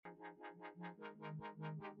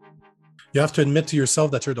You have to admit to yourself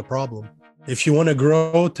that you're the problem. If you want to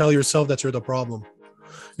grow, tell yourself that you're the problem.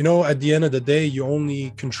 At the end of the day, you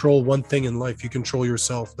only control one thing in life. You control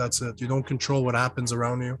yourself. That's it. You don't control what happens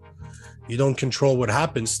around you. You don't control what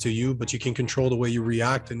happens to you, but you can control the way you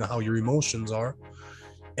react and how your emotions are.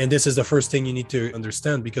 And this is the first thing you need to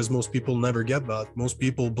understand, because most people never get that. Most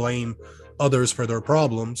people blame others for their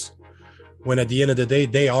problems, when at the end of the day,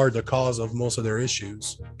 they are the cause of most of their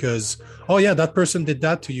issues. Because, oh yeah, that person did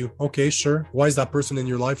that to you. Okay, sure. Why is that person in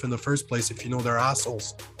your life in the first place if you know they're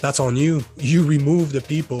assholes? That's on you. You remove the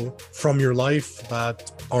people from your life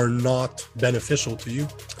that are not beneficial to you.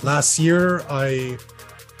 Last year, I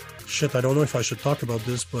don't know if I should talk about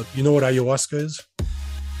this, but you know what ayahuasca is?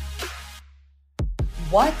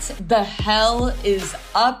 What the hell is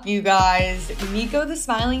up, you guys? Nico, the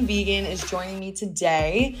Smiling Vegan, is joining me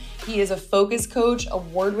today. He is a focus coach,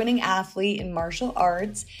 award-winning athlete in martial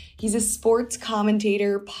arts. He's a sports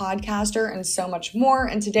commentator, podcaster, and so much more.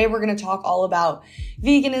 And today we're going to talk all about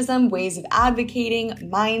veganism, ways of advocating,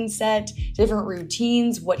 mindset, different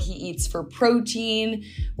routines, what he eats for protein.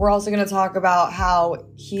 We're also going to talk about how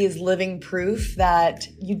he is living proof that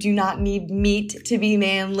you do not need meat to be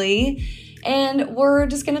manly. And we're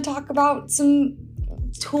just going to talk about some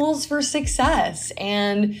tools for success.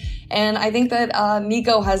 And I think that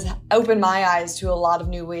Nico has opened my eyes to a lot of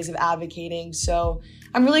new ways of advocating. So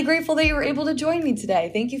I'm really grateful that you were able to join me today.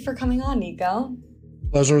 Thank you for coming on, Nico.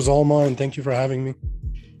 Pleasure is all mine. Thank you for having me.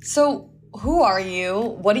 So who are you?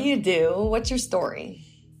 What do you do? What's your story?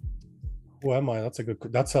 Who am I?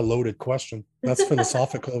 That's a loaded question. That's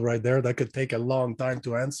philosophical right there. That could take a long time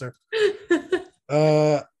to answer.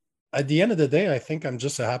 At the end of the day, I think I'm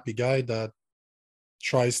just a happy guy that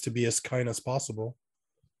tries to be as kind as possible.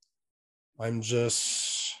 I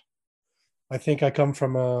think I come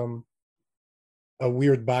from a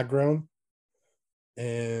weird background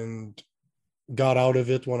and got out of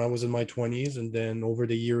it when I was in my 20s. And then over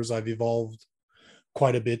the years, I've evolved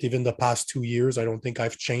quite a bit. Even the past 2 years, I don't think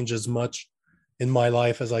I've changed as much in my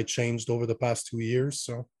life as I changed over the past 2 years.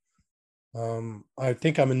 So I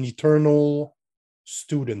think I'm an eternal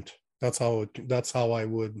student. That's how I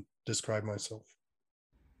would describe myself.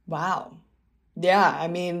 Wow. Yeah, I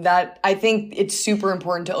mean I think it's super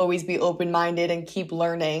important to always be open-minded and keep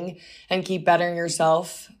learning and keep bettering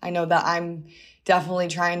yourself. I know that I'm definitely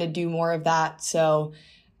trying to do more of that. So,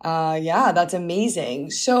 yeah, that's amazing.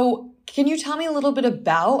 So, can you tell me a little bit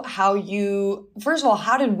about first of all,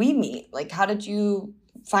 how did we meet? Like, how did you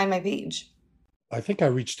find my page? I think I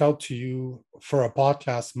reached out to you for a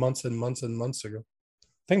podcast months and months and months ago.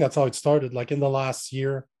 I think that's how it started. Like in the last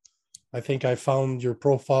year, I think I found your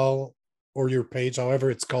profile or your page, however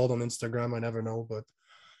it's called on Instagram. I never know, but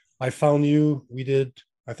I found you. We did,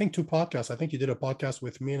 I think, two podcasts. I think you did a podcast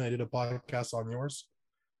with me and I did a podcast on yours.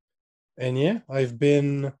 And yeah, I've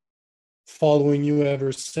been following you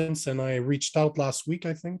ever since. And I reached out last week,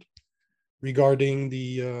 I think, regarding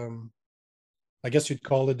I guess you'd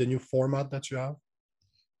call it the new format that you have.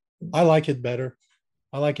 I like it better.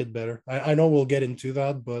 I like it better. I know we'll get into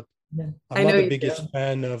that, but I'm I not know the you do. biggest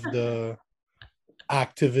fan of the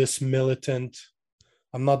activist militant.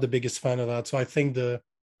 I'm not the biggest fan of that. So I think the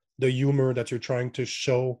humor that you're trying to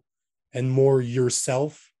show and more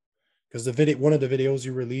yourself, because one of the videos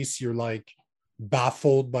you release, you're like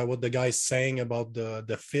baffled by what the guy's saying about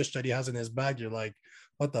the fish that he has in his bag. You're like,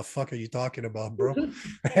 what the fuck are you talking about, bro?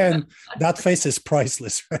 And that face is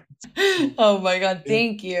priceless, right? Oh my God, Yeah.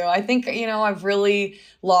 thank you. I think, I've really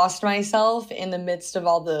lost myself in the midst of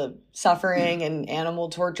all the suffering and animal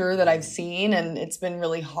torture that I've seen, and it's been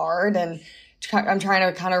really hard. And I'm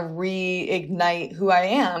trying to kind of reignite who I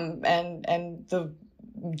am and the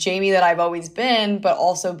Jamie that I've always been, but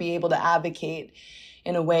also be able to advocate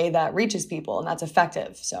in a way that reaches people and that's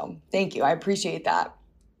effective. So thank you. I appreciate that.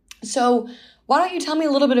 So why don't you tell me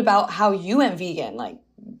a little bit about how you went vegan? Like,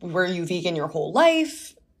 were you vegan your whole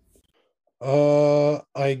life?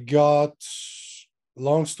 I got,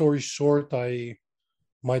 long story short,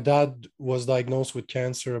 my dad was diagnosed with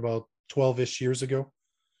cancer about 12-ish years ago.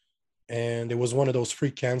 And it was one of those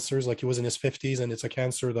freak cancers, like he was in his 50s, and it's a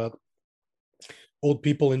cancer that old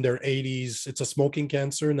people in their 80s, it's a smoking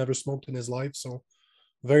cancer, never smoked in his life. So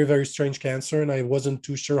very, very strange cancer. And I wasn't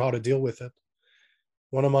too sure how to deal with it.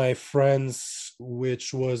 One of my friends,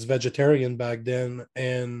 which was vegetarian back then,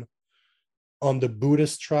 and on the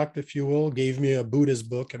Buddhist track, if you will, gave me a Buddhist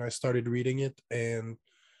book and I started reading it. And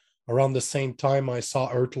around the same time, I saw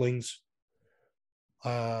Earthlings.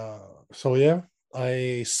 So yeah,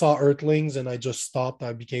 I saw Earthlings and I just stopped.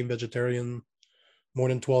 I became vegetarian more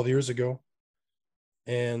than 12 years ago.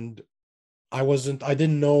 And I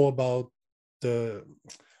didn't know about the,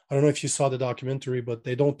 I don't know if you saw the documentary, but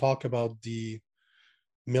they don't talk about the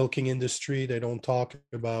milking industry. They don't talk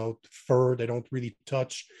about fur. They don't really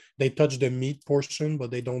touch. They touch the meat portion,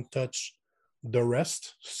 but they don't touch the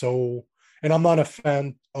rest. So, and I'm not a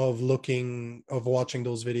fan of watching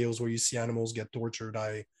those videos where you see animals get tortured.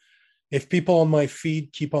 If people on my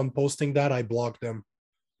feed keep on posting that, I block them.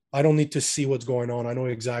 I don't need to see what's going on. I know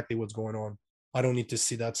exactly what's going on. I don't need to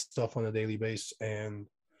see that stuff on a daily basis. And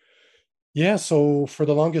yeah, so for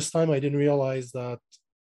the longest time, I didn't realize that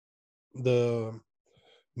the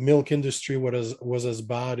milk industry was as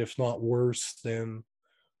bad, if not worse, than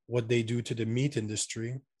what they do to the meat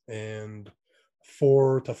industry. And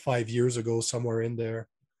 4 to 5 years ago, somewhere in there,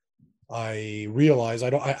 I realized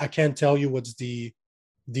I can't tell you what's the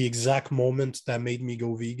exact moment that made me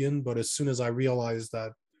go vegan, but as soon as I realized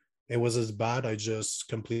that it was as bad, I just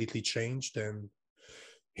completely changed, and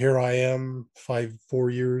here I am, 4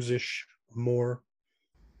 years ish more.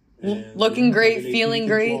 And Looking yeah, I've great, been 18 feeling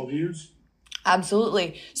for great. 12 years.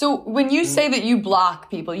 Absolutely. So when you say that you block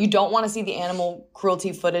people, you don't want to see the animal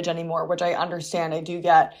cruelty footage anymore, which I understand, I do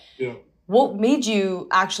get. Yeah. What made you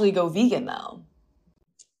actually go vegan though?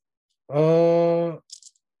 Uh,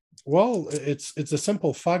 well, it's a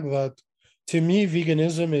simple fact that to me,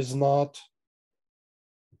 veganism is not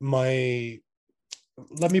my.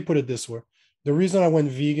 Let me put it this way: the reason I went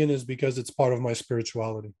vegan is because it's part of my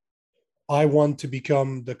spirituality. I want to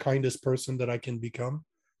become the kindest person that I can become,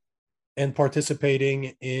 and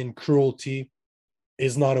participating in cruelty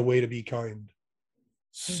is not a way to be kind.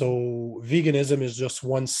 So veganism is just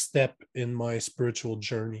one step in my spiritual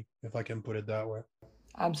journey, if I can put it that way.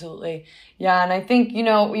 Absolutely. Yeah. And I think,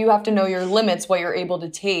 you have to know your limits, what you're able to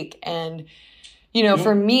take. And,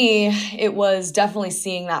 for me, it was definitely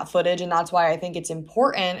seeing that footage. And that's why I think it's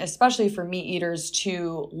important, especially for meat eaters,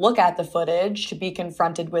 to look at the footage, to be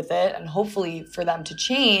confronted with it, and hopefully for them to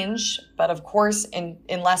change. But of course,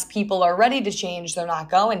 unless people are ready to change, they're not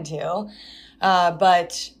going to.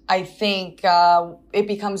 But I think it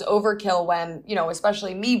becomes overkill when,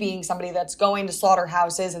 especially me being somebody that's going to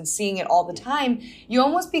slaughterhouses and seeing it all the time, you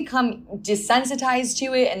almost become desensitized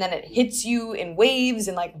to it. And then it hits you in waves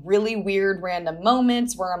and like really weird random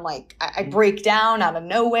moments where I'm like, I break down out of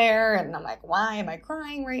nowhere and I'm like, why am I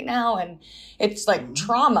crying right now? And it's like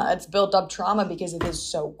trauma. It's built up trauma because it is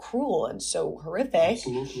so cruel and so horrific.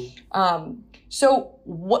 Absolutely. So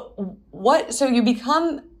so you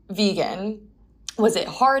become vegan. Was it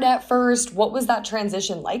hard at first? What was that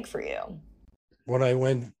transition like for you? When I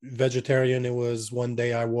went vegetarian, it was one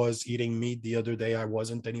day I was eating meat, the other day I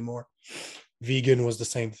wasn't anymore. Vegan was the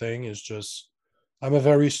same thing. It's just, I'm a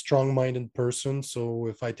very strong-minded person, so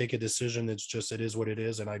if I take a decision, it is what it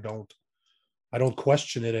is, and I don't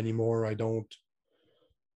question it anymore. I don't.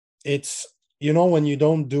 It's when you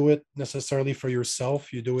don't do it necessarily for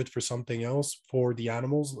yourself, you do it for something else, for the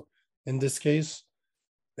animals. In this case,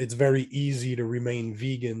 it's very easy to remain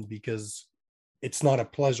vegan because it's not a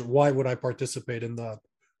pleasure. Why would I participate in that?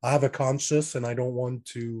 I have a conscience, and I don't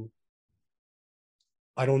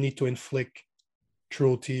need to inflict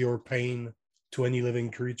cruelty or pain to any living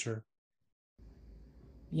creature.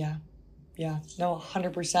 Yeah. Yeah. No,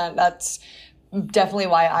 100%. That's definitely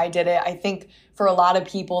why I did it. I think for a lot of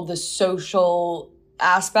people, the social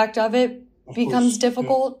aspect of it becomes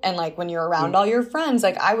difficult. Yeah. And like when you're around all your friends,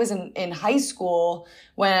 like I was in high school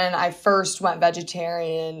when I first went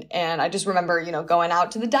vegetarian, and I just remember, going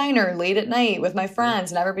out to the diner late at night with my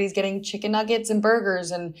friends and everybody's getting chicken nuggets and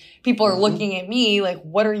burgers and people are looking at me like,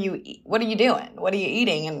 what are you doing? What are you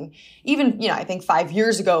eating? And even, I think 5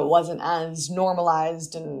 years ago, it wasn't as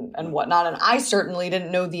normalized and whatnot. And I certainly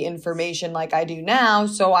didn't know the information like I do now.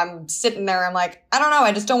 So I'm sitting there, I'm like, I don't know.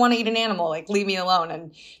 I just don't want to eat an animal. Like, leave me alone.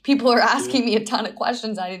 And people are asking me a ton of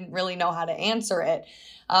questions. I didn't really know how to answer it.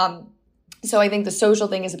 So I think the social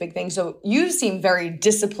thing is a big thing. So you seem very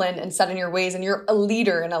disciplined and set in your ways, and you're a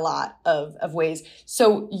leader in a lot of ways.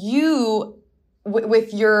 So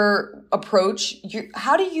with your approach,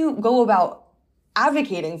 how do you go about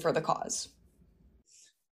advocating for the cause?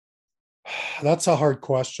 That's a hard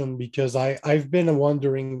question because I've been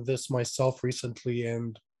wondering this myself recently,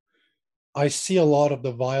 and I see a lot of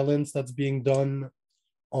the violence that's being done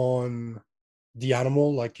on the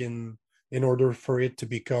animal, like in order for it to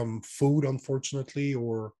become food, unfortunately,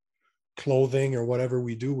 or clothing or whatever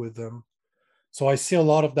we do with them. So I see a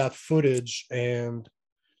lot of that footage. And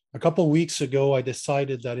a couple of weeks ago, I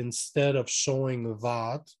decided that instead of showing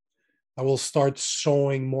that, I will start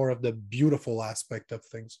showing more of the beautiful aspect of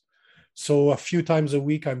things. So a few times a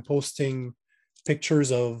week, I'm posting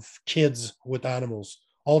pictures of kids with animals,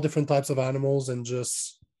 all different types of animals. And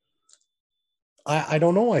just, I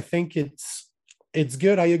don't know. I think it's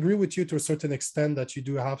good. I agree with you to a certain extent that you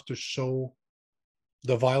do have to show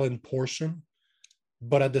the violent portion.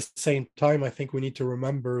 But at the same time, I think we need to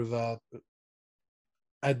remember that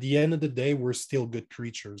at the end of the day, we're still good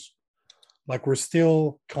creatures. Like, we're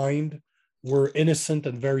still kind. We're innocent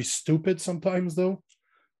and very stupid sometimes, though.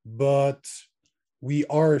 But we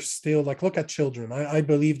are still, like, look at children. I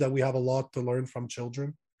believe that we have a lot to learn from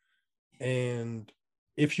children. And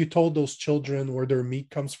if you told those children where their meat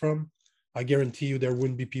comes from, I guarantee you there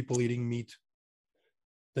wouldn't be people eating meat.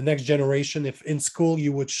 The next generation, if in school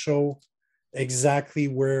you would show exactly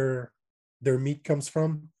where their meat comes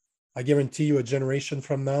from, I guarantee you a generation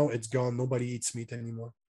from now, it's gone. Nobody eats meat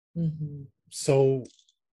anymore. Mm-hmm. So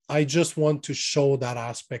I just want to show that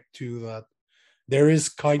aspect too, that there is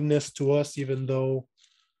kindness to us, even though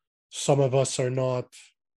some of us are not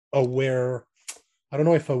aware. I don't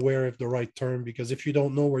know if aware is the right term, because if you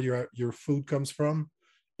don't know where your food comes from,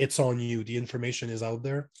 it's on you. The information is out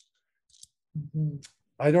there. Mm-hmm.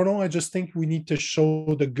 I don't know. I just think we need to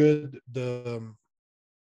show the good.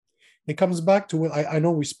 It comes back to what I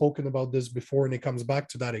know we've spoken about this before, and it comes back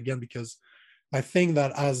to that again, because I think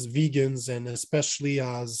that as vegans, and especially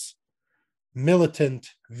as militant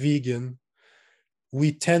vegan,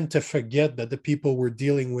 we tend to forget that the people we're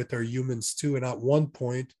dealing with are humans too. And at one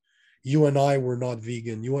point, you and I were not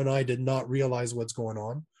vegan. You and I did not realize what's going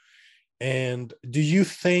on. And do you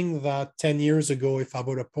think that 10 years ago, if I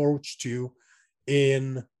would have approached you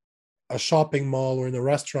in a shopping mall or in a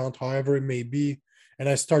restaurant, however it may be, and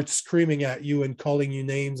I start screaming at you and calling you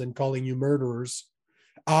names and calling you murderers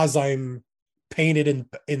as I'm painted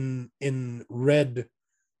in red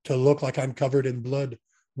to look like I'm covered in blood,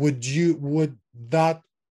 would that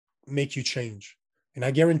make you change? And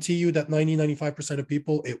I guarantee you that 95% of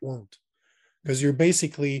people, it won't. Because you're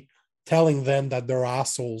basically telling them that they're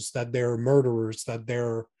assholes, that they're murderers, that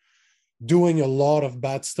they're doing a lot of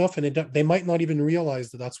bad stuff, and they might not even realize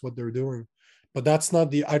that that's what they're doing. But that's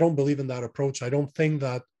not I don't believe in that approach. I don't think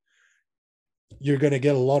that you're going to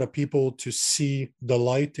get a lot of people to see the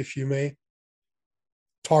light, if you may,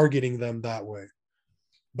 targeting them that way.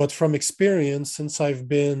 But from experience, since I've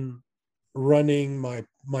been running my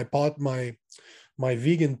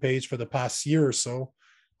vegan page for the past year or so,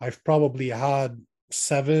 I've probably had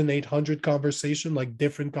 700-800 conversation, like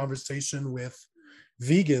different conversation with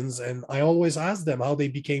vegans, and I always ask them how they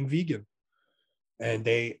became vegan. And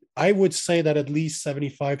I would say that at least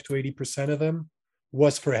 75 to 80% of them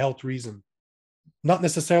was for health reason. Not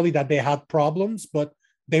necessarily that they had problems, but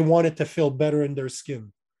they wanted to feel better in their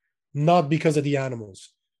skin, not because of the animals.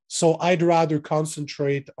 So I'd rather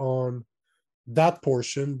concentrate on that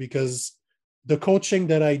portion, because the coaching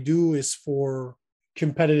that I do is for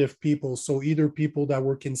competitive people. So either people that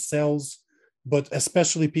work in sales, but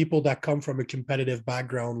especially people that come from a competitive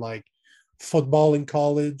background, like football in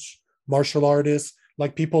college, martial artists,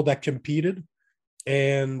 like people that competed.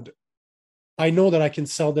 And I know that I can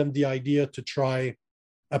sell them the idea to try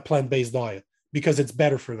a plant-based diet because it's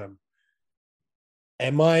better for them.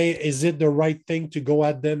 Is it the right thing to go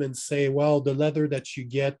at them and say, well, the leather that you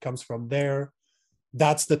get comes from there,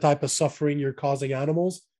 that's the type of suffering you're causing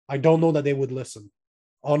animals? I don't know that they would listen.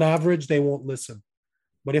 On average, they won't listen.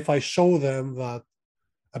 But if I show them that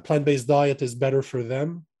a plant-based diet is better for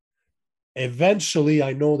them, eventually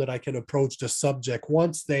I know that I can approach the subject.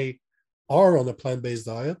 Once they are on a plant-based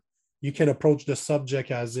diet, you can approach the subject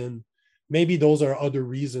as in, maybe those are other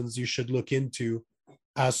reasons you should look into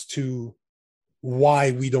as to why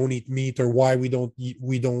we don't eat meat, or why we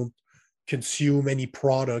don't consume any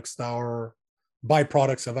products that are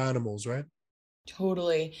byproducts of animals, right?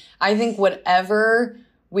 Totally. I think whatever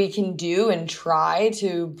we can do and try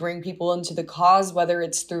to bring people into the cause, whether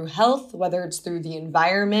it's through health, whether it's through the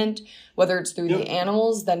environment, whether it's through the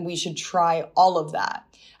animals, then we should try all of that.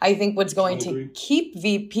 I think what's going to keep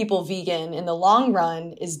people vegan in the long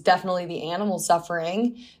run is definitely the animal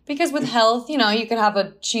suffering, because with health, you could have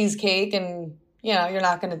a cheesecake and, you're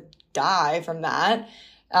not going to die from that.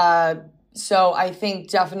 So I think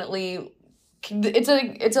definitely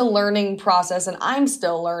it's a learning process, and I'm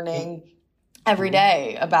still learning every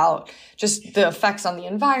day about just the effects on the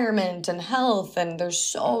environment and health. And there's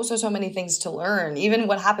so many things to learn. Even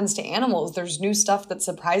what happens to animals, there's new stuff that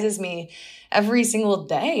surprises me every single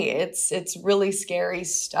day. It's really scary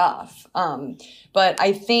stuff. But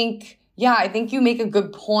I think, Yeah, I think you make a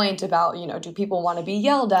good point about, do people want to be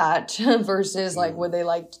yelled at versus like would they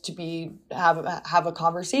like to be have a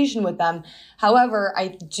conversation with them? However, I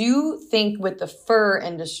do think with the fur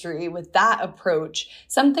industry, with that approach,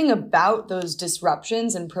 something about those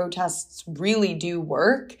disruptions and protests really do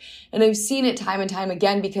work. And I've seen it time and time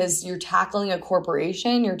again because you're tackling a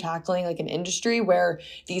corporation, you're tackling like an industry where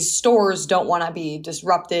these stores don't want to be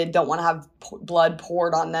disrupted, don't want to have blood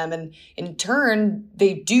poured on them. And in turn,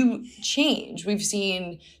 they do change. We've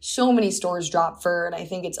seen so many stores drop fur, and I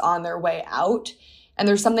think it's on their way out. And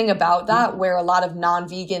there's something about that where a lot of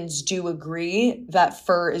non-vegans do agree that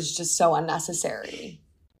fur is just so unnecessary.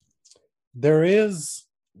 There is,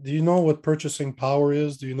 do you know what purchasing power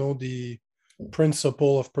is? Do you know the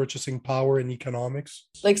principle of purchasing power in economics?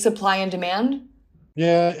 Like supply and demand?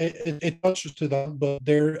 Yeah, it touches to that, but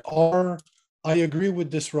I agree with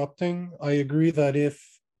disrupting. I agree that if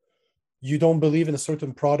you don't believe in a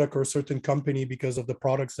certain product or a certain company because of the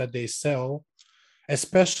products that they sell,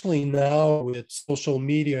 especially now with social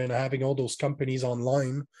media and having all those companies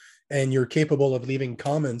online, and you're capable of leaving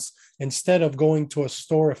comments, instead of going to a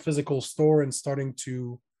store, a physical store, and starting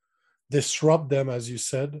to disrupt them, as you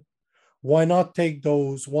said, why not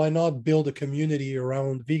why not build a community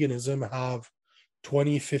around veganism, have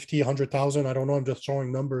 20, 50, 100,000, I don't know, I'm just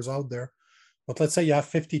throwing numbers out there. But let's say you have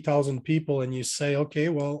 50,000 people and you say, okay,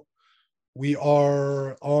 well, we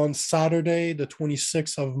are on Saturday, the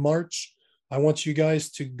 26th of March. I want you guys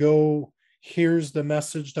to go. Here's the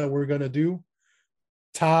message that we're going to do.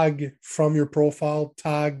 Tag from your profile,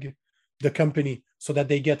 tag the company so that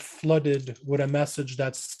they get flooded with a message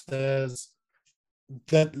that says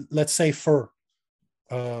that, let's say, fur.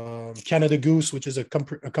 Canada Goose, which is a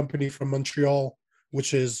company from Montreal,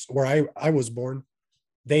 which is where I was born.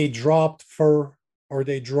 They dropped fur, or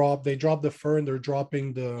they dropped the fur, and they're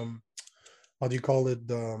dropping the how do you call it,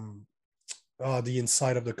 the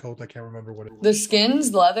inside of the coat. I can't remember what it was. The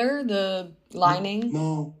skins, leather, the lining.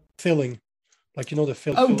 No, filling, like the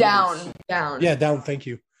fill. Oh, down. Yeah, down. Thank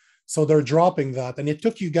you. So they're dropping that, and it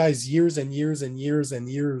took you guys years and years and years and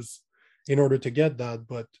years in order to get that.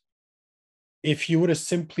 But if you would have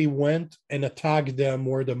simply went and attacked them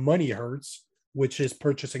where the money hurts, which is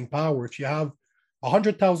purchasing power, if you have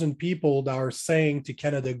 100,000 people that are saying to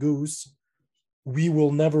Canada Goose, we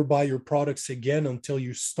will never buy your products again until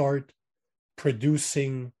you start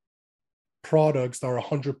producing products that are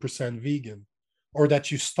 100% vegan, or that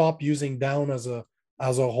you stop using down as a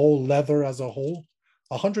whole, leather as a whole.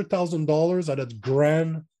 $100,000 at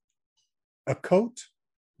 $1,000 a coat,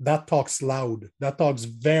 that talks loud. That talks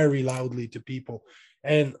very loudly to people.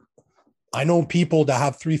 And I know people that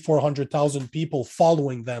have 300,000-400,000 people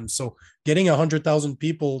following them. So getting 100,000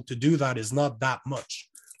 people to do that is not that much.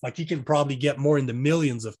 Like, you can probably get more in the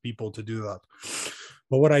millions of people to do that.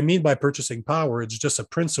 But what I mean by purchasing power, it's just a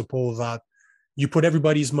principle that you put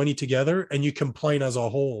everybody's money together and you complain as a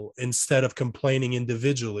whole instead of complaining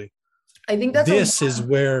individually. I think this is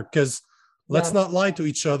where, because let's not lie to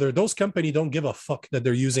each other. Those companies don't give a fuck that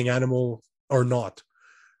they're using animal or not.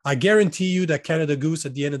 I guarantee you that Canada Goose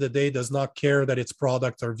at the end of the day does not care that its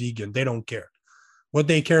products are vegan. They don't care. What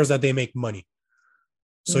they care is that they make money.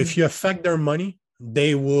 So if you affect their money,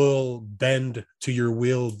 they will bend to your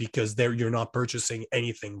will because you're not purchasing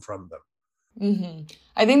anything from them. Mm-hmm.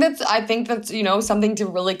 I think that's something to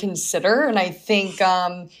really consider, and I think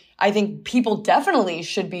people definitely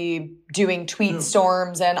should be doing tweet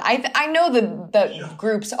storms, and I know that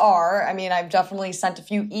groups are. I mean, I've definitely sent a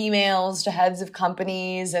few emails to heads of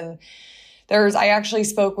companies, and I actually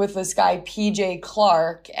spoke with this guy, PJ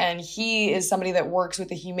Clark, and he is somebody that works with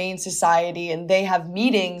the Humane Society, and they have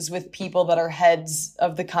meetings with people that are heads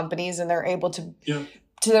of the companies, and they're able to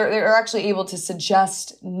they're actually able to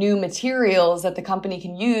suggest new materials that the company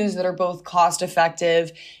can use that are both cost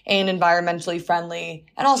effective and environmentally friendly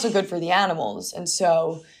and also good for the animals. And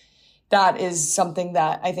so that is something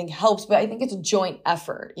that I think helps, but I think it's a joint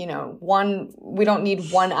effort. We don't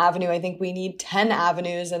need one avenue. I think we need 10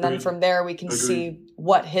 avenues. And then from there, we can see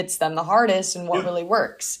what hits them the hardest and what really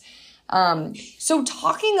works. So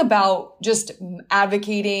talking about just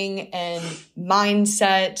advocating and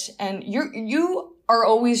mindset, and you are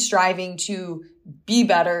always striving to be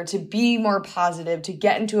better, to be more positive, to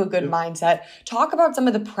get into a good mindset. Talk about some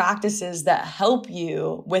of the practices that help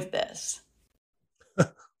you with this.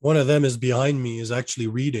 One of them is behind me, is actually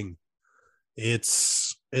reading.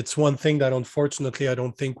 It's one thing that unfortunately I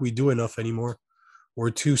don't think we do enough anymore.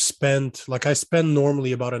 We're too spent. Like, I spend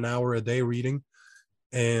normally about an hour a day reading,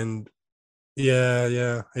 and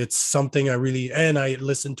it's something and I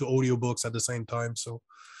listen to audiobooks at the same time.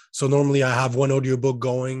 So normally I have one audiobook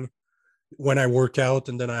going when I work out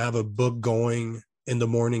and then I have a book going in the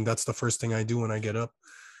morning. That's the first thing I do when I get up.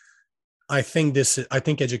 I think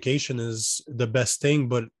education is the best thing,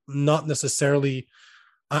 but not necessarily.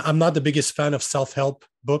 I'm not the biggest fan of self-help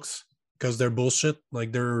books because they're bullshit.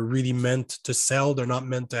 Like they're really meant to sell. They're not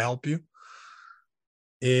meant to help you.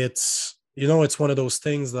 It's one of those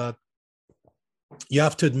things that you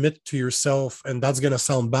have to admit to yourself, and that's going to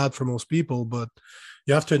sound bad for most people, but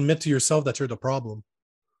you have to admit to yourself that you're the problem.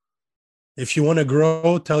 If you want to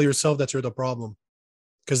grow, tell yourself that you're the problem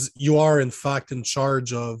because you are, in fact, in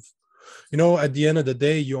charge of, at the end of the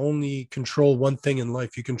day, you only control one thing in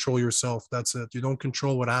life. You control yourself. That's it. You don't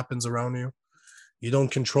control what happens around you. You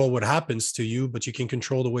don't control what happens to you, but you can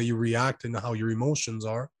control the way you react and how your emotions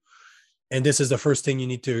are. And this is the first thing you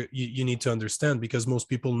need to understand, because most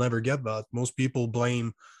people never get that. Most people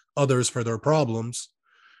blame others for their problems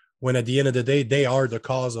when at the end of the day they are the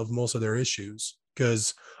cause of most of their issues.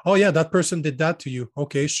 Because, oh yeah, that person did that to you.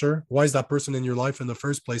 Okay, sure. Why is that person in your life in the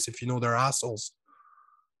first place if you know they're assholes?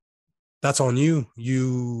 That's on you.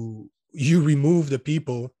 You remove the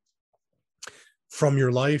people from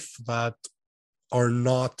your life that are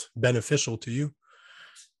not beneficial to you.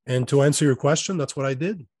 And to answer your question, that's what I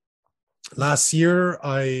did. Last year,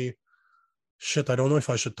 I don't know if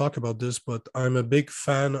I should talk about this, but I'm a big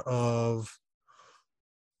fan of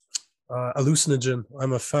hallucinogen.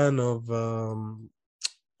 I'm a fan of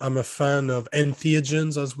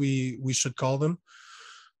entheogens, as we should call them.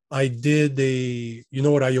 I did you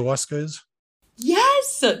know what ayahuasca is?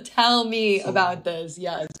 Yes, tell me about this.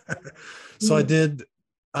 Yes. So I did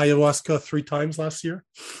ayahuasca 3 times last year,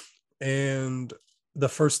 and the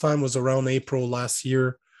first time was around April last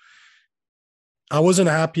year. I wasn't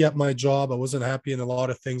happy at my job. I wasn't happy in a lot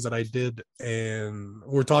of things that I did. And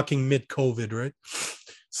we're talking mid-COVID, right?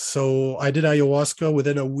 So I did ayahuasca.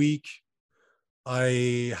 Within a week,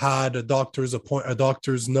 I had a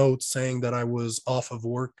doctor's note saying that I was off of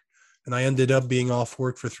work. And I ended up being off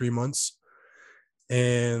work for 3 months.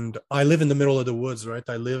 And I live in the middle of the woods, right?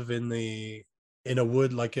 I live in a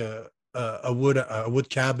wood, like a wood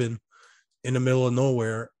cabin in the middle of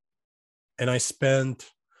nowhere. And I spent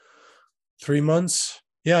 3 months.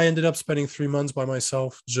 Yeah, I ended up spending 3 months by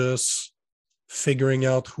myself, just figuring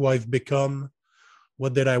out who I've become,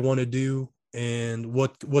 what did I want to do, and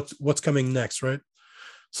what's coming next, right?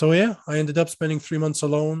 So yeah, I ended up spending 3 months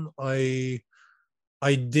alone.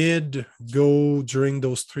 I did go during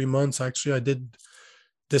those 3 months. Actually, I did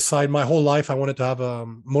decide my whole life I wanted to have a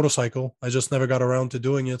motorcycle. I just never got around to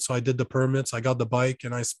doing it. So I did the permits, I got the bike,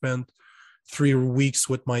 and I spent 3 weeks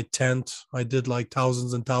with my tent. I did like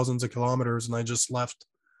thousands and thousands of kilometers, and I just left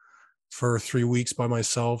for 3 weeks by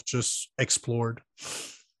myself, just explored.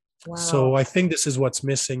 Wow. So I think this is what's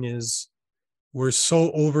missing is we're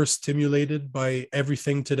so overstimulated by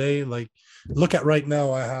everything today. Like, look at right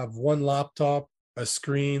now, I have one laptop, a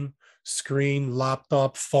screen,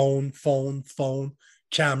 laptop, phone,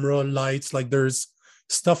 camera, lights. Like there's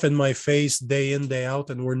stuff in my face day in, day out,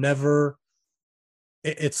 and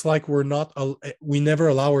it's like we never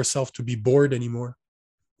allow ourselves to be bored anymore.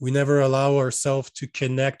 We never allow ourselves to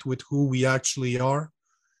connect with who we actually are.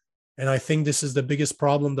 And I think this is the biggest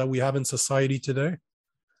problem that we have in society today.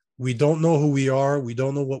 We don't know who we are. We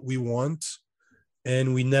don't know what we want.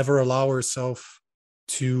 And we never allow ourselves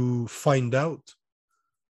to find out.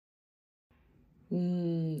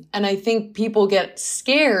 And I think people get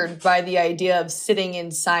scared by the idea of sitting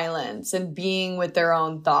in silence and being with their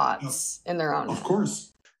own thoughts in their own. Of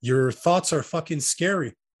course. Your thoughts are fucking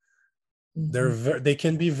scary. They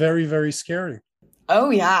can be very, very scary. Oh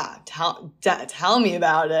yeah. Tell me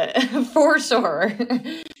about it. For sure.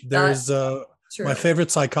 There's my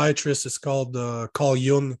favorite psychiatrist is called Carl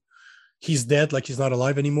Jung. He's dead, like he's not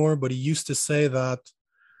alive anymore, but he used to say that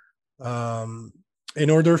in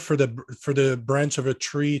order for the branch of a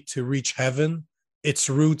tree to reach heaven, its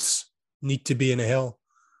roots need to be in hell.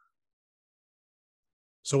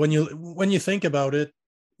 So when you think about it,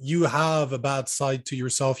 you have a bad side to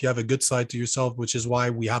yourself, you have a good side to yourself, which is why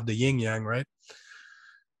we have the yin yang, right?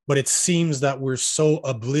 But it seems that we're so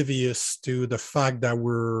oblivious to the fact that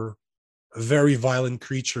we're very violent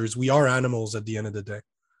creatures. We are animals at the end of the day.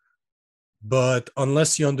 But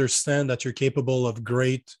unless you understand that you're capable of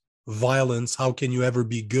great violence, how can you ever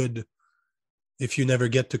be good if you never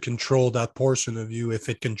get to control that portion of you, if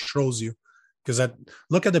it controls you? Because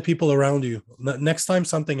look at the people around you. Next time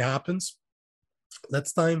something happens,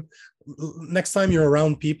 next time you're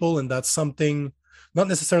around people and that's something not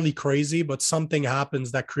necessarily crazy, but something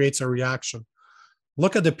happens that creates a reaction.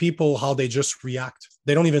 Look at the people, how they just react.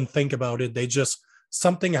 They don't even think about it.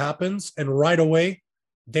 Something happens and right away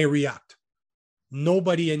they react.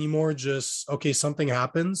 Nobody anymore just, okay, something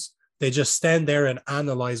happens. They just stand there and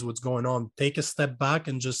analyze what's going on. Take a step back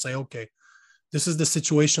and just say, okay, this is the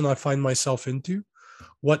situation I find myself into.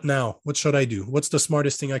 What now? What should I do? What's the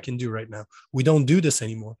smartest thing I can do right now? We don't do this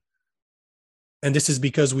anymore. And this is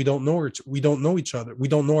because we don't know each other. We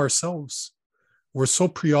don't know ourselves. We're so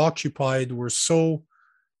preoccupied. We're so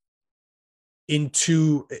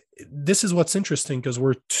into, this is what's interesting, because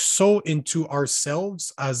we're so into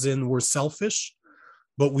ourselves, as in we're selfish,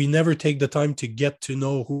 but we never take the time to get to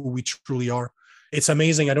know who we truly are. It's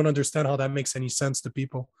amazing. I don't understand how that makes any sense to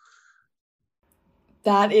people.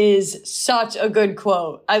 That is such a good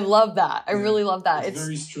quote. I love that. I really love that. It's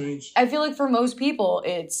very strange. I feel like for most people,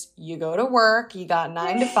 it's you go to work, you got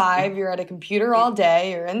 9 to 5, you're at a computer all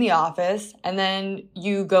day, you're in the office, and then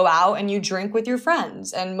you go out and you drink with your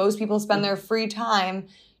friends. And most people spend their free time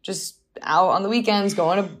just out on the weekends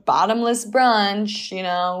going to bottomless brunch, you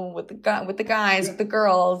know, with the guys, with the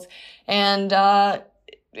girls. And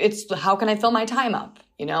it's how can I fill my time up,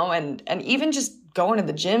 you know? And even just going to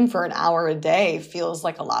the gym for an hour a day feels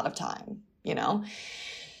like a lot of time, you know?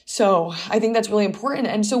 So I think that's really important.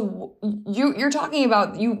 And so you're talking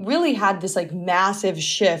about, you really had this like massive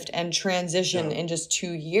shift and transition in just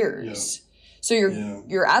 2 years. Yeah. So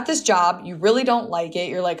you're at this job, you really don't like it.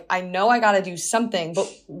 You're like, I know I got to do something, but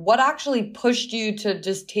what actually pushed you to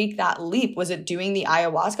just take that leap? Was it doing the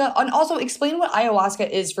ayahuasca? And also explain what ayahuasca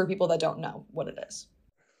is for people that don't know what it is.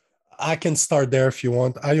 I can start there if you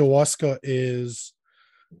want. Ayahuasca is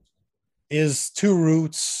 2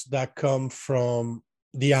 roots that come from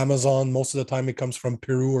the Amazon. Most of the time it comes from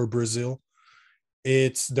Peru or Brazil.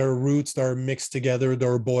 It's their roots that are mixed together,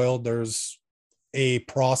 they're boiled, there's a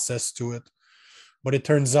process to it. But it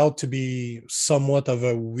turns out to be somewhat of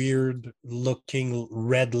a weird looking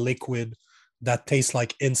red liquid that tastes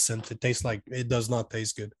like incense. It does not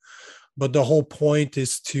taste good. But the whole point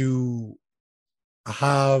is to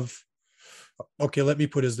have, okay, let me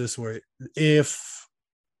put it this way. If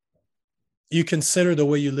you consider the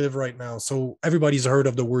way you live right now, so everybody's heard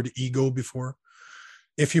of the word ego before.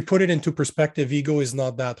 If you put it into perspective, ego is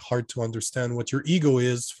not that hard to understand. What your ego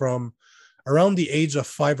is, from around the age of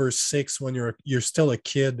 5 or 6, when you're still a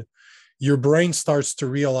kid, your brain starts to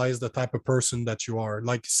realize the type of person that you are.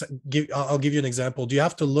 Like, I'll give you an example. Do you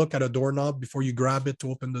have to look at a doorknob before you grab it to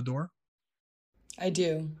open the door? I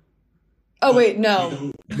do. Oh, wait,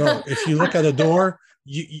 no. No, if you look at a door,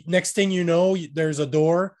 next thing you know, there's a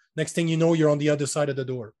door. Next thing you know, you're on the other side of the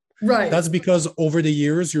door. Right. That's because over the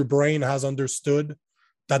years, your brain has understood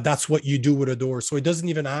that that's what you do with a door. So it doesn't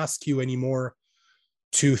even ask you anymore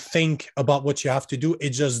to think about what you have to do. It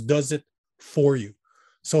just does it for you.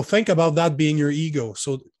 So think about that being your ego.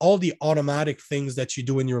 So all the automatic things that you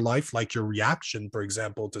do in your life, like your reaction, for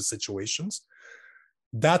example, to situations,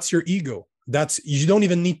 that's your ego. You don't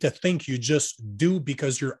even need to think, you just do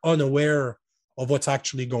because you're unaware of what's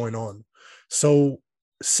actually going on. So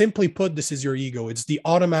simply put, this is your ego. It's the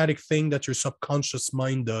automatic thing that your subconscious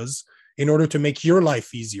mind does in order to make your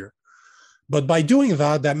life easier. But by doing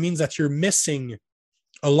that, that means that you're missing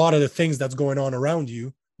a lot of the things that's going on around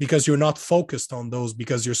you because you're not focused on those,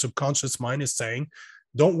 because your subconscious mind is saying,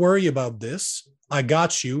 don't worry about this. I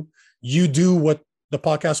got you. You do what the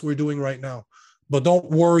podcast we're doing right now. But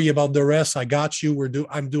don't worry about the rest. I got you.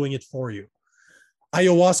 I'm doing it for you.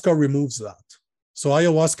 Ayahuasca removes that. So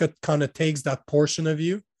ayahuasca kind of takes that portion of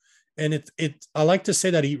you, and I like to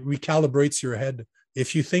say that it recalibrates your head.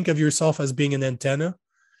 If you think of yourself as being an antenna,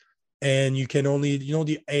 and you can only,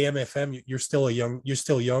 the AM, FM, you're still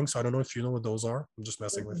young. So I don't know if you know what those are. I'm just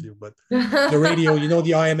messing with you, but the radio,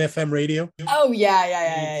 the AM, FM radio. Oh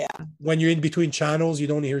yeah. When you're in between channels, you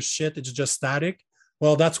don't hear shit. It's just static.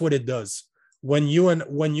 Well, that's what it does. When you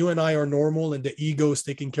and I are normal and the ego is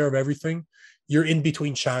taking care of everything, you're in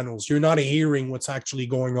between channels. You're not hearing what's actually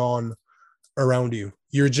going on around you.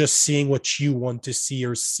 You're just seeing what you want to see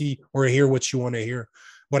or hear what you want to hear.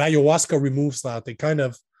 But ayahuasca removes that. It kind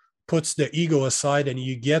of puts the ego aside, and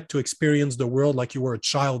you get to experience the world like you were a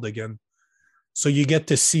child again. So you get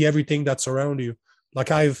to see everything that's around you. Like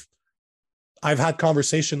I've had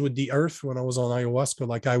conversation with the earth when I was on ayahuasca.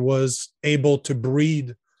 Like I was able to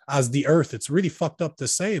breathe as the earth. It's really fucked up to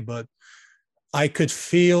say, but I could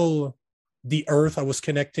feel the earth. I was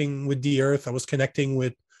connecting with the earth. I was connecting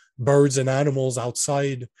with birds and animals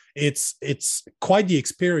outside. It's quite the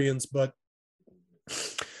experience, but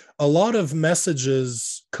a lot of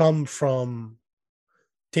messages come from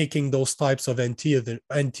taking those types of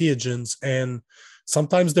entheogens, and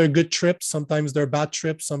sometimes they're good trips, sometimes they're bad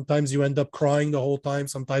trips, sometimes you end up crying the whole time,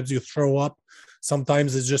 sometimes you throw up,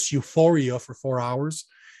 sometimes it's just euphoria for 4 hours.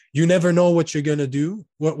 You never know what you're going to do,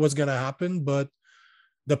 what's going to happen, but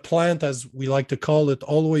The plant, as we like to call it,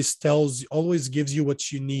 always gives you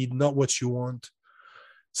what you need, not what you want.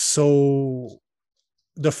 So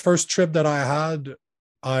the first trip that I had,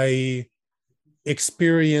 I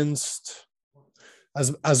experienced,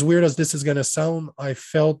 as weird as this is going to sound, I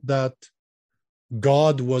felt that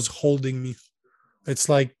God was holding me. It's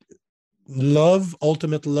like love,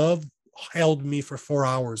 ultimate love, held me for 4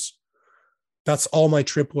 hours. That's all my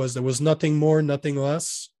trip was. There was nothing more, nothing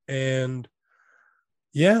less. And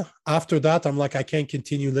yeah, after that, I'm like, I can't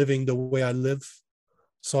continue living the way I live.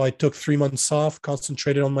 So I took 3 months off,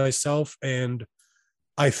 concentrated on myself, and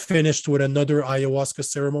I finished with another ayahuasca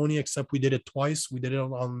ceremony, except we did it twice. We did it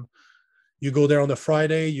on you go there on the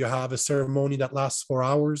Friday, you have a ceremony that lasts 4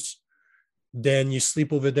 hours. Then you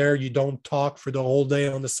sleep over there, you don't talk for the whole day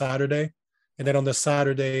on the Saturday. And then on the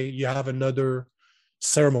Saturday, you have another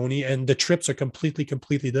ceremony, and the trips are completely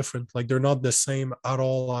different. Like they're not the same at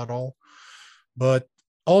all. But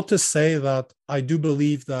all to say that I do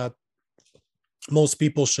believe that most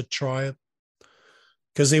people should try it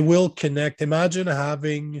because they will connect. Imagine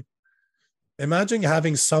having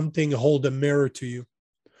something hold a mirror to you.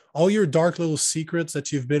 All your dark little secrets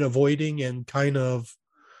that you've been avoiding and kind of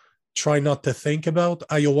try not to think about,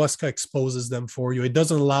 ayahuasca exposes them for you. It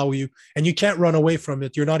doesn't allow you, and you can't run away from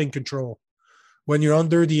it. You're not in control. When you're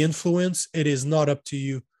under the influence, it is not up to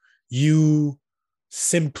you. You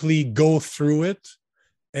simply go through it,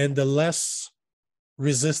 and the less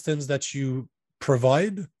resistance that you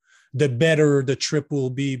provide, the better the trip will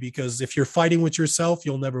be. Because if you're fighting with yourself,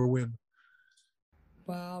 you'll never win.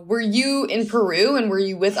 Wow. Were you in Peru and were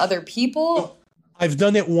you with other people? I've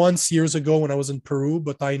done it once years ago when I was in Peru,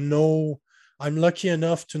 but I know I'm lucky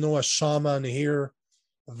enough to know a shaman here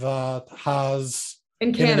that has In him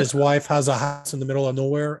and Canada. his wife has a house in the middle of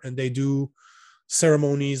nowhere, and they do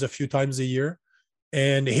ceremonies a few times a year.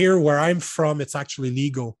 And here where I'm from, it's actually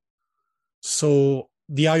legal. So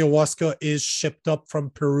the ayahuasca is shipped up from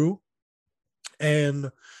Peru,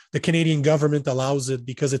 and the Canadian government allows it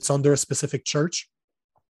because it's under a specific church.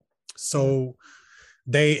 So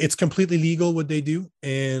it's completely legal what they do,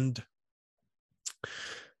 and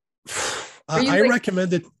I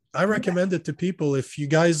recommend it. I recommend it to people if you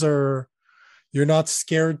guys you're not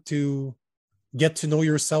scared to get to know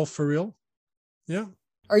yourself for real. Yeah.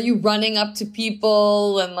 Are you running up to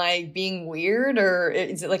people and like being weird, or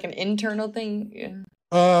is it like an internal thing?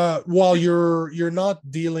 Yeah. While you're not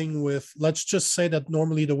dealing with, let's just say that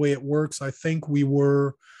normally the way it works, I think we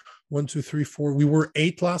were 1, 2, 3, 4, we were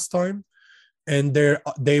 8 last time, and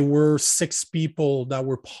they were 6 people that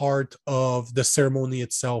were part of the ceremony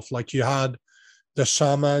itself. Like you had the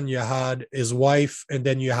shaman, you had his wife, and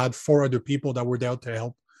then you had 4 other people that were there to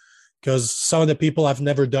help, because some of the people have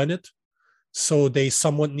never done it, so they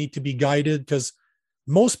somewhat need to be guided, because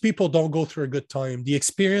most people don't go through a good time. The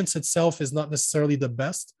experience itself is not necessarily the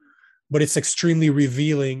best, but it's extremely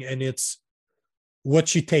revealing, and it's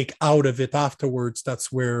what you take out of it afterwards.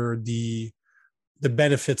 That's where the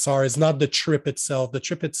benefits are. It's not the trip itself. The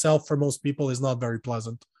trip itself for most people is not very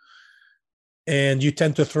pleasant, and you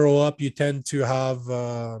tend to throw up. You tend to have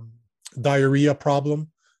diarrhea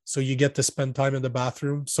problem, so you get to spend time in the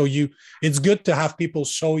bathroom. So it's good to have people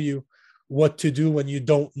show you what to do when you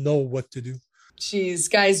don't know what to do. Jeez,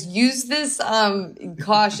 guys, use this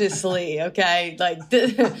cautiously, okay? Like,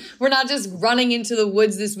 we're not just running into the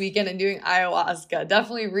woods this weekend and doing ayahuasca.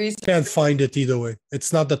 Definitely research. Can't find it either way.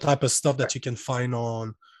 It's not the type of stuff that you can find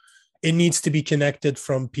on. It needs to be connected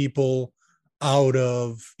from people out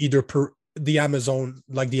of either the Amazon,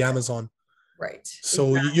 like the Amazon. Right.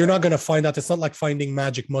 So you're not going to find that. It's not like finding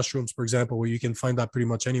magic mushrooms, for example, where you can find that pretty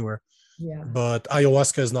much anywhere. Yeah. But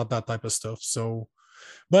ayahuasca is not that type of stuff. So,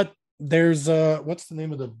 but there's what's the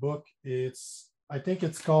name of the book? I think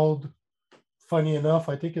it's called, funny enough,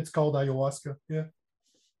 I think it's called ayahuasca. Yeah.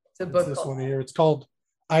 It's a book. This one here. It's called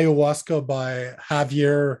Ayahuasca by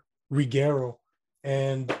Javier Riguero.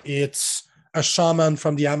 And it's a shaman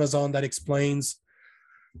from the Amazon that explains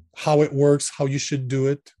how it works, how you should do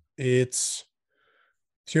it. If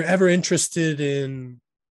you're ever interested in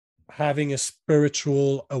having a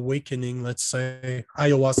spiritual awakening, let's say,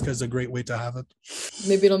 ayahuasca is a great way to have it.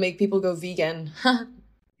 Maybe it'll make people go vegan.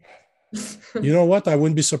 You know what? I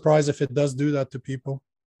wouldn't be surprised if it does do that to people.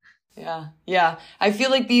 Yeah. Yeah. I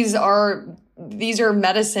feel like these are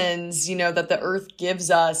medicines, that the earth gives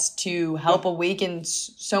us to help awaken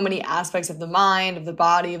so many aspects of the mind, of the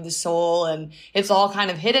body, of the soul. And it's all kind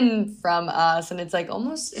of hidden from us. And it's like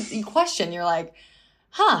you question, you're like,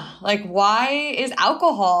 like why is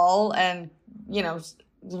alcohol and,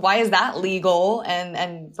 why is that legal?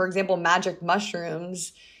 And for example, magic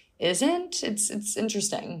mushrooms isn't. It's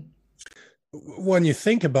interesting. When you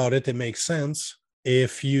think about it, it makes sense.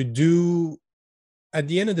 If you do, at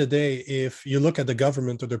the end of the day, if you look at the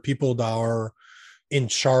government or the people that are in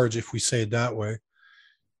charge, if we say it that way,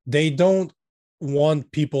 they don't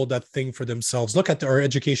want people that think for themselves. Look at our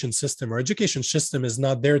education system. Our education system is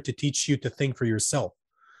not there to teach you to think for yourself.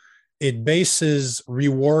 It bases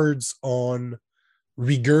rewards on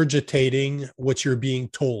regurgitating what you're being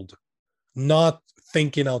told, not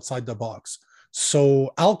thinking outside the box.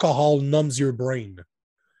 So alcohol numbs your brain.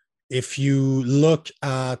 If you look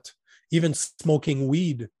at even smoking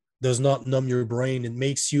weed does not numb your brain, it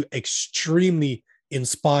makes you extremely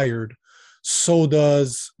inspired. So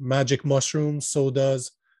does magic mushrooms, so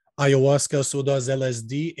does ayahuasca, so does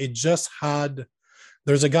LSD. It just had,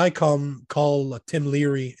 there's a guy called Tim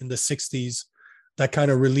Leary in the 60s that kind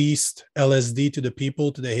of released LSD to the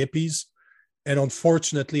people, to the hippies. And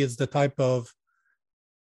unfortunately, it's the type of,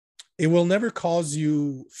 it will never cause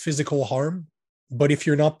you physical harm. But if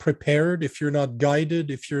you're not prepared, if you're not guided,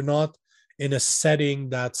 if you're not in a setting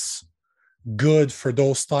that's good for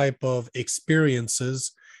those type of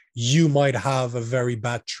experiences, you might have a very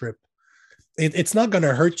bad trip. It's not going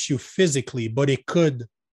to hurt you physically, but it could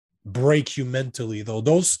break you mentally, though.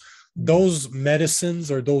 Those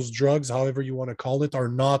medicines or those drugs, however you want to call it, are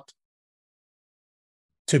not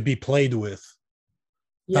to be played with.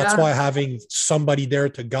 That's Yeah. why having somebody there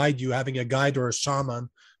to guide you, having a guide or a shaman,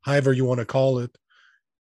 however you want to call it,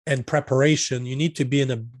 and preparation, you need to be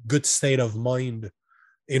in a good state of mind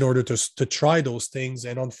in order to try those things.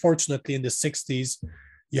 And unfortunately, in the 60s,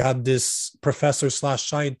 you had this professor slash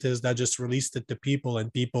scientist that just released it to people,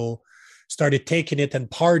 and people started taking it in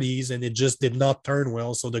parties, and it just did not turn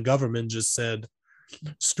well. So the government just said,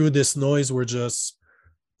 screw this noise. We're just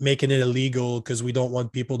making it illegal because we don't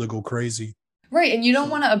want people to go crazy. Right. And you don't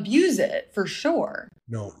want to abuse it for sure.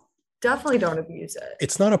 No, Definitely don't abuse it.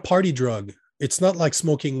 it's not a party drug. It's not like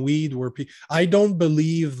smoking weed where I don't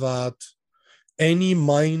believe that any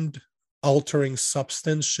mind altering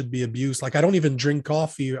substance should be abused. Like, I don't even drink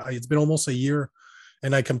coffee. It's been almost a year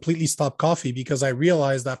and I completely stopped coffee because I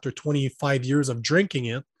realized after 25 years of drinking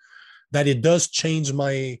it that it does change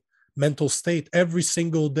my mental state. Every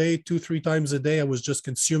single day, 2-3 times a day, I was just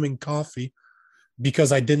consuming coffee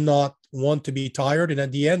because I did not want to be tired. And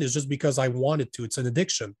at the end, it's just because I wanted to. It's an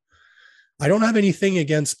addiction. I don't have anything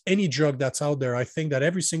against any drug that's out there. I think that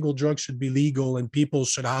every single drug should be legal and people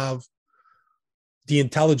should have the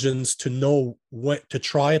intelligence to know what to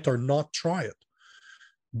try it or not try it.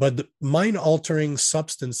 But mind altering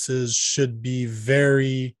substances should be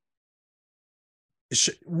very,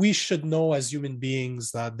 we should know as human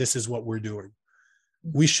beings that this is what we're doing.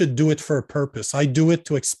 We should do it for a purpose. I do it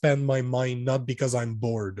to expand my mind, not because I'm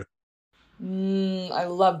bored. I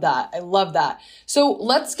love that. I love that. So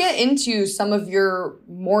let's get into some of your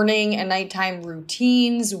morning and nighttime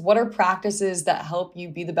routines. What are practices that help you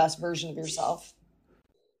be the best version of yourself?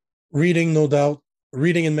 Reading, no doubt.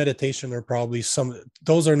 Reading and meditation are probably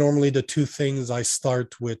those are normally the two things I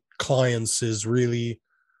start with clients, is really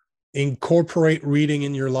incorporate reading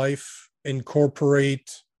in your life,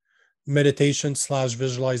 incorporate meditation slash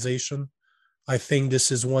visualization. I think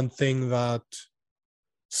this is one thing that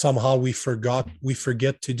somehow we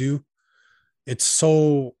forget to do. It's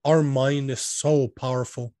so, our mind is so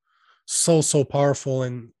powerful, so powerful.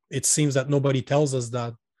 And it seems that nobody tells us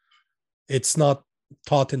that. It's not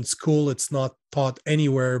taught in school, it's not taught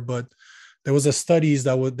anywhere. But there was a study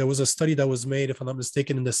that was made, if I'm not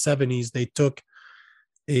mistaken, in the 70s. They took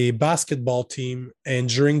a basketball team, and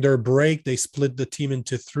during their break they split the team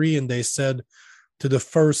into three, and they said to the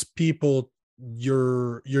first people,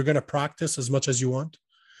 you're going to practice as much as you want.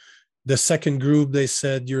 The second group, they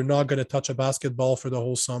said, you're not going to touch a basketball for the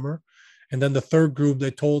whole summer. And then the third group, they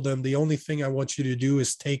told them, the only thing I want you to do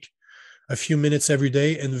is take a few minutes every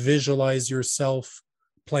day and visualize yourself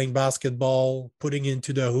playing basketball, putting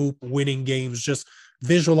into the hoop, winning games. Just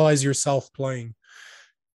visualize yourself playing.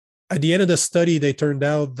 At the end of the study, they turned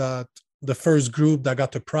out that the first group that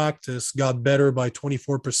got to practice got better by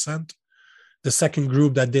 24%. The second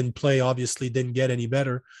group that didn't play obviously didn't get any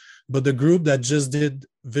better, but the group that just did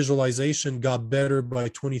visualization got better by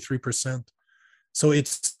 23%. So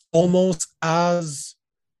it's almost as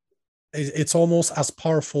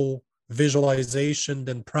powerful visualization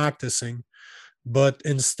than practicing. But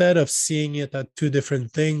instead of seeing it at two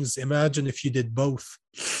different things, imagine if you did both.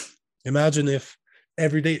 Imagine if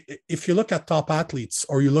every day, if you look at top athletes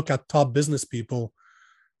or you look at top business people,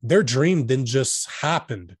 their dream didn't just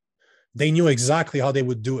happen. They knew exactly how they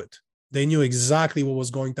would do it. They knew exactly what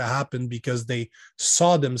was going to happen because they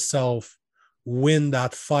saw themselves win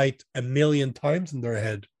that fight a million times in their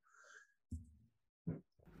head.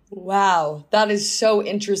 Wow, that is so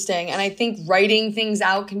interesting. And I think writing things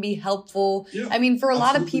out can be helpful. Yeah, I mean, for a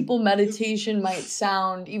lot of absolutely. people, Yeah. meditation might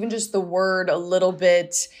sound, even just the word, a little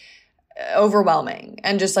bit overwhelming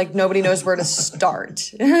and just like nobody knows where to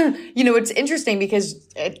start. It's interesting because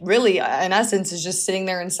it really, in essence, is just sitting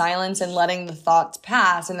there in silence and letting the thoughts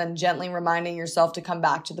pass and then gently reminding yourself to come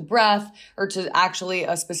back to the breath or to actually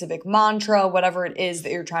a specific mantra, whatever it is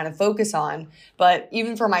that you're trying to focus on. But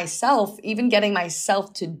even for myself, even getting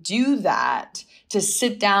myself to do that, to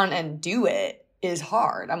sit down and do it is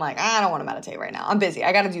hard. I'm like, I don't want to meditate right now. I'm busy.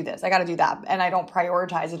 I got to do this. I got to do that. And I don't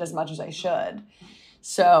prioritize it as much as I should.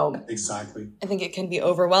 So Exactly. I think it can be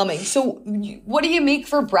overwhelming. So what do you make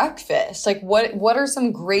for breakfast? Like what are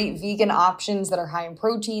some great vegan options that are high in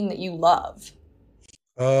protein that you love?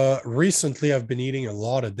 Recently I've been eating a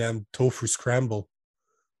lot of damn tofu scramble.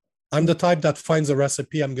 I'm the type that finds a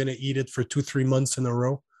recipe, I'm gonna eat it for 2, 3 months in a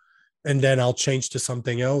row, and then I'll change to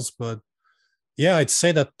something else. But yeah, I'd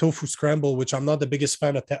say that tofu scramble, which I'm not the biggest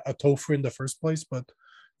fan of tofu in the first place, but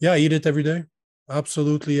yeah, I eat it every day.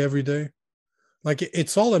 Absolutely every day. Like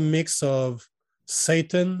it's all a mix of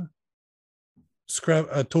seitan,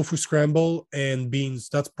 tofu scramble, and beans.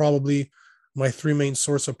 That's probably my three main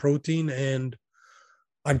source of protein. And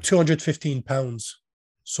I'm 215 pounds,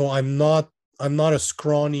 so I'm not a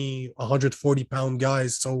scrawny 140-pound guy.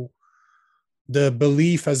 So the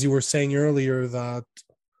belief, as you were saying earlier, that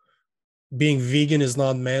being vegan is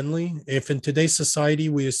not manly. If in today's society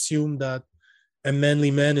we assume that a manly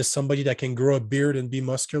man is somebody that can grow a beard and be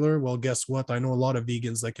muscular, well, guess what? I know a lot of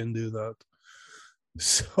vegans that can do that.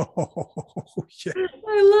 So yeah,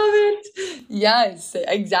 I love it. Yes,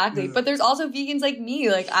 exactly. yeah. But there's also vegans like me.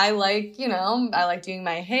 Like I like doing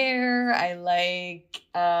my hair. I like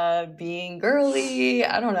being girly.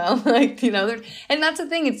 I don't know. And that's the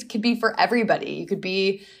thing. It could be for everybody. You could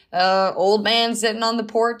be old man sitting on the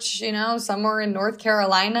porch, somewhere in North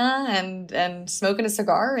Carolina and smoking a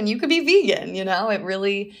cigar and you could be vegan, It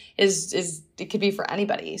really is it could be for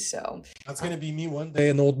anybody. So That's gonna be me one day,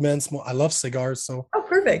 an old man. I love cigars, so oh,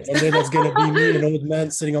 perfect. one day that's gonna be me, an old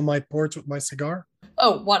man sitting on my porch with my cigar.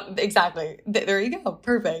 Oh, one exactly. There you go.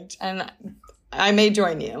 Perfect. And I may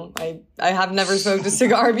join you. I have never smoked a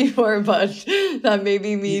cigar before, but that may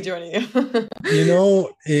be me joining you.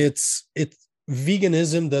 It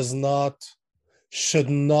veganism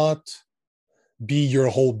should not be your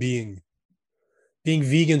whole being. Being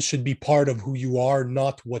vegan should be part of who you are,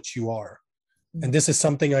 not what you are. And this is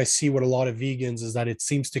something I see with a lot of vegans, is that it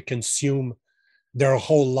seems to consume their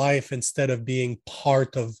whole life instead of being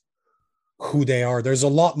part of who they are. There's a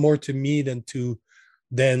lot more to me than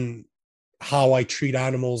how I treat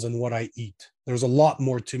animals and what I eat. There's a lot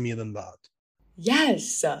more to me than that.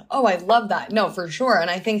 Yes. Oh, I love that. No, for sure. And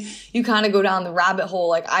I think you kind of go down the rabbit hole.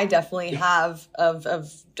 Like I definitely have and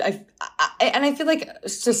I feel like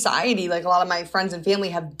society, like a lot of my friends and family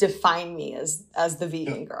have defined me as the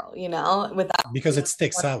vegan girl, without Because it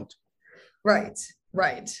sticks out. right,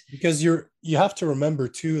 right. Because you have to remember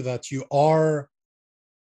too that you are,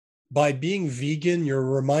 by being vegan, you're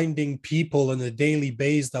reminding people on a daily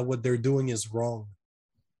basis that what they're doing is wrong.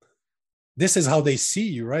 This is how they see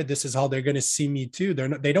you, right? This is how they're going to see me too.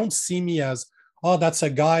 They don't see me as, oh, that's a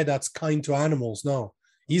guy that's kind to animals. No,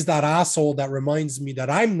 he's that asshole that reminds me that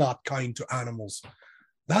I'm not kind to animals.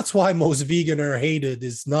 That's why most vegan are hated,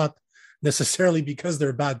 is not necessarily because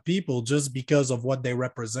they're bad people, just because of what they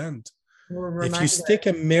represent. If you stick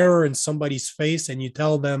a mirror in somebody's face and you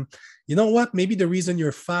tell them, you know what, maybe the reason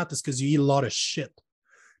you're fat is because you eat a lot of shit.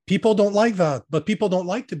 People don't like that, but people don't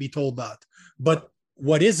like to be told that. But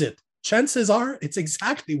what is it? Chances are it's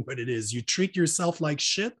exactly what it is. You treat yourself like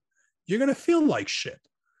shit, you're going to feel like shit.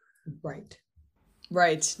 Right.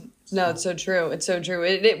 Right. No, it's so true. It's so true.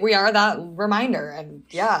 We are that reminder. And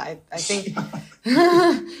yeah, I think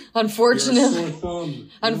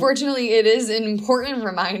unfortunately, it is an important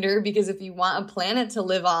reminder because if you want a planet to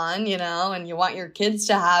live on, and you want your kids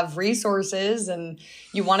to have resources and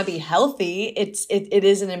you want to be healthy, it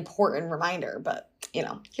is an important reminder. But,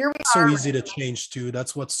 here we It's are. so easy to change too.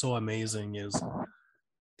 That's what's so amazing is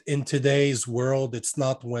in today's world, it's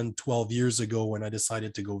not when 12 years ago when I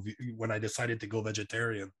decided to go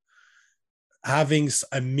vegetarian. Having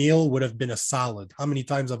a meal would have been a salad. How many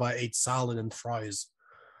times have I ate salad and fries?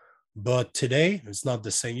 But today, it's not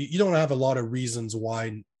the same. You don't have a lot of reasons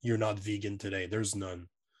why you're not vegan today. There's none.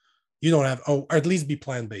 You don't have, or at least be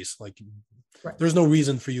plant-based. Like, right. There's no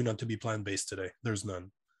reason for you not to be plant-based today. There's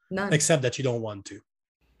none. Except that you don't want to.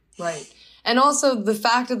 Right. And also the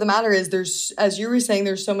fact of the matter is there's, as you were saying,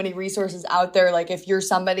 there's so many resources out there. Like if you're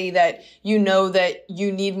somebody that you know that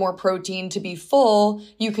you need more protein to be full,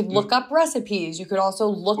 you could look up recipes. You could also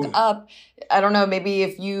look up, I don't know, maybe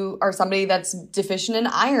if you are somebody that's deficient in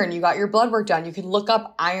iron, you got your blood work done, you could look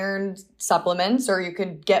up iron supplements, or you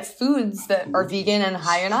could get foods that are vegan and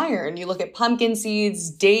high in iron. You look at pumpkin seeds,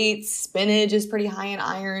 dates, spinach is pretty high in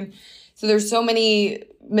iron. So there's so many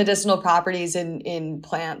medicinal properties in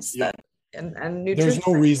plants that and nutrition. There's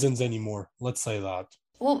no reasons anymore. Let's say that.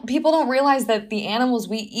 Well, people don't realize that the animals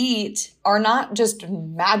we eat are not just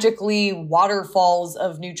magically waterfalls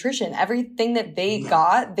of nutrition. Everything that they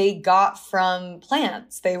got from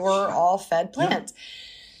plants. They were all fed plants.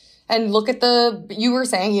 And look at you were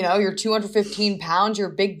saying, you know, you're 215 pounds, you're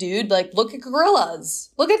a big dude. Like, look at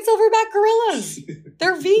gorillas. Look at silverback gorillas.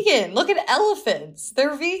 They're vegan. Look at elephants.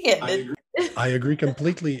 They're vegan. I agree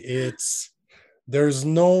completely. There's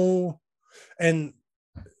no, and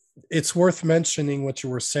it's worth mentioning what you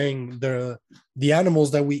were saying. The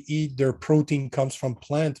animals that we eat, their protein comes from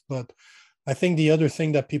plant, but I think the other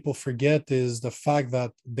thing that people forget is the fact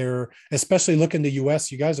that especially look in the US,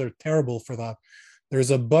 you guys are terrible for that.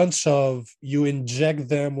 There's a bunch you inject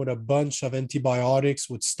them with a bunch of antibiotics,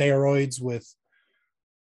 with steroids, with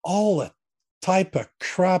all that type of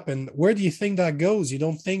crap. And where do you think that goes? You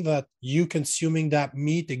don't think that you consuming that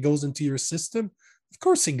meat, it goes into your system? Of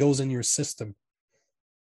course it goes in your system.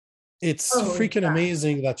 It's freaking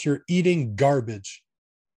amazing that you're eating garbage.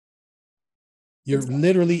 You're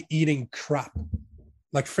literally eating crap.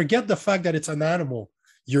 Like, forget the fact that it's an animal.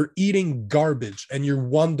 You're eating garbage and you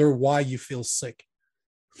wonder why you feel sick.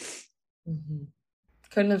 Mm-hmm.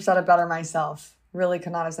 Couldn't have said it better myself. Really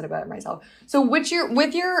could not have said it better myself. So with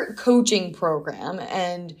your coaching program,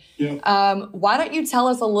 and why don't you tell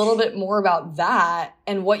us a little bit more about that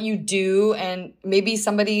and what you do, and maybe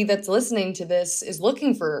somebody that's listening to this is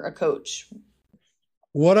looking for a coach.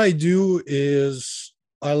 What I do is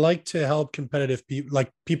I like to help competitive people,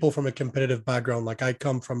 like people from a competitive background. Like, I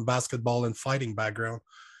come from basketball and fighting background,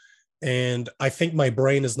 and I think my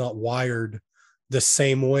brain is not wired the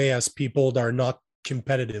same way as people that are not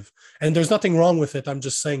competitive. And there's nothing wrong with it. I'm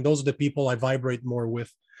just saying those are the people I vibrate more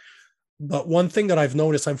with. But one thing that I've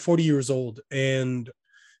noticed, I'm 40 years old, and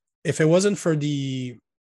if it wasn't for the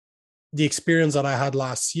experience that I had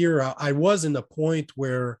last year, I was in a point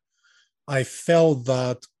where I felt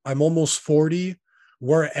that I'm almost 40.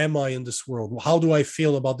 Where am I in this world? How do I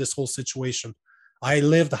feel about this whole situation? I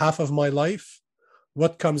lived half of my life.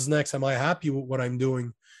 What comes next? Am I happy with what I'm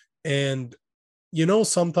doing? And you know,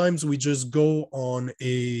 sometimes we just go on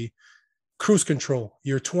a cruise control.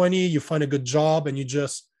 You're 20, you find a good job, and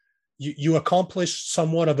you accomplish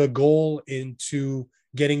somewhat of a goal into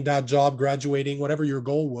getting that job, graduating, whatever your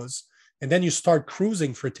goal was. And then you start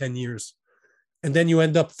cruising for 10 years. And then you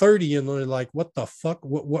end up 30 and you're like, what the fuck?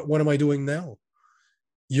 What am I doing now?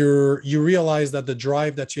 You realize that the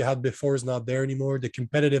drive that you had before is not there anymore. The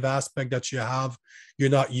competitive aspect that you have, you're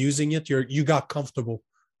not using it. You got comfortable,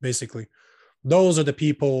 basically. Those are the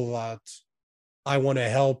people that I want to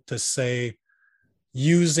help, to say,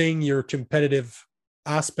 using your competitive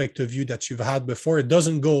aspect of you that you've had before, it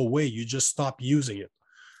doesn't go away. You just stop using it.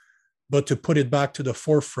 But to put it back to the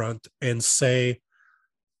forefront and say,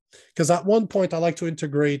 because at one point I like to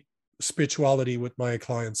integrate spirituality with my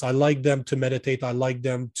clients. I like them to meditate. I like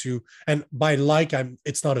them to, and by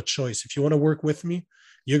it's not a choice. If you want to work with me,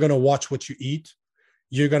 you're going to watch what you eat.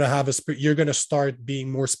 You're going to have you're going to start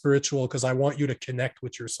being more spiritual, because I want you to connect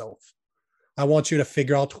with yourself. I want you to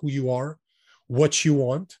figure out who you are, what you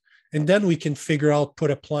want, and then we can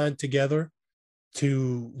put a plan together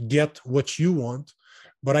to get what you want.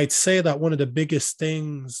 But I'd say that one of the biggest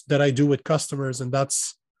things that I do with customers, and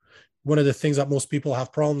that's one of the things that most people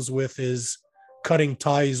have problems with, is cutting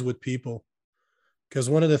ties with people. Because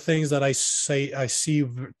one of the things that I see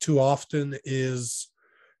too often is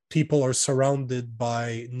people are surrounded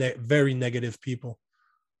by very negative people,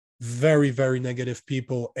 very, very negative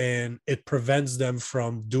people, and it prevents them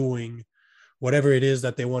from doing whatever it is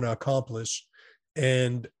that they want to accomplish.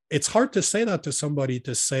 And it's hard to say that to somebody,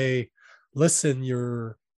 to say, listen,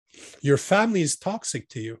 your family is toxic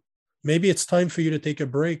to you. Maybe it's time for you to take a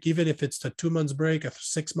break, even if it's a 2 months break, a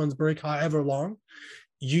 6 months break, however long.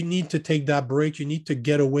 You need to take that break. You need to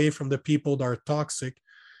get away from the people that are toxic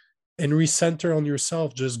and recenter on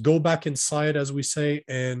yourself. Just go back inside, as we say,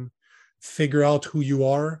 and figure out who you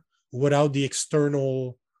are without the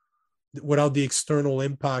external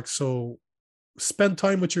impact. So spend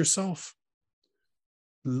time with yourself.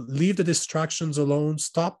 Leave the distractions alone.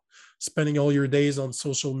 Stop spending all your days on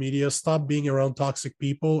social media. Stop being around toxic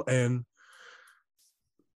people, and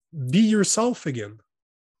be yourself again.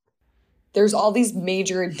 There's all these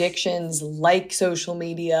major addictions like social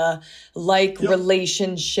media, like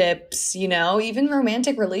relationships, you know, even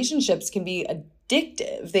romantic relationships can be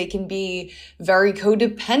addictive. They can be very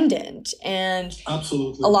codependent. And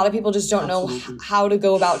absolutely, a lot of people just don't know how to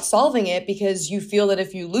go about solving it because you feel that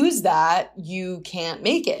if you lose that, you can't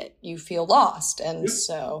make it. You feel lost. And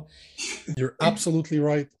so you're absolutely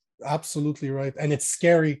right. Absolutely right. And it's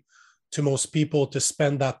scary to most people to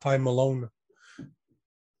spend that time alone.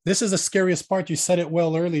 This is the scariest part. You said it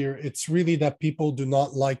well earlier. It's really that people do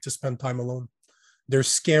not like to spend time alone. They're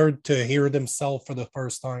scared to hear themselves for the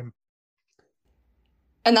first time.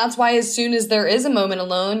 And that's why as soon as there is a moment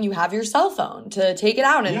alone, you have your cell phone to take it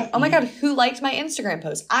out. And oh my God, who liked my Instagram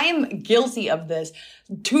post? I am guilty of this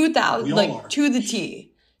 2000, like to the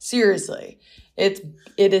T. Seriously.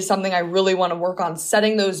 It is something I really want to work on,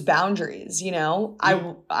 setting those boundaries, you know.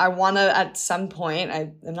 I want to, at some point,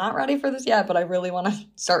 I'm not ready for this yet, but I really want to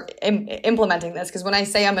start implementing this, because when I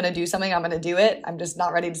say I'm going to do something, I'm going to do it. I'm just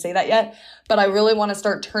not ready to say that yet. But I really want to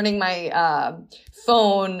start turning my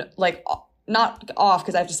phone, like, not off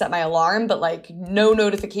because I have to set my alarm, but like no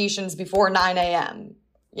notifications before 9 a.m.,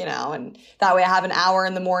 you know, and that way I have an hour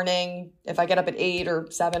in the morning. If I get up at 8 or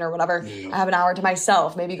 7 or whatever, I have an hour to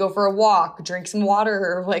myself, maybe go for a walk, drink some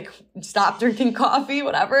water, or like stop drinking coffee,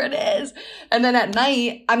 whatever it is. And then at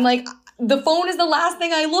night, I'm like, the phone is the last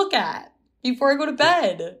thing I look at before I go to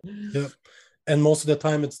bed. Yeah. And most of the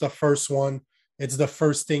time it's the first one. It's the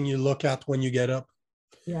first thing you look at when you get up.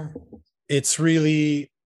 Yeah.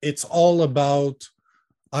 It's all about,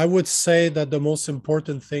 I would say that the most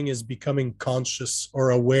important thing is becoming conscious or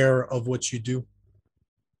aware of what you do.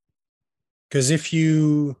 Because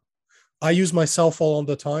I use my cell phone all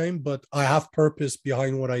the time, but I have purpose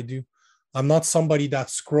behind what I do. I'm not somebody that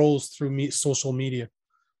scrolls through social media,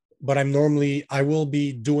 but I'll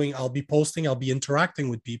be posting, I'll be interacting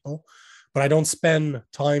with people, but I don't spend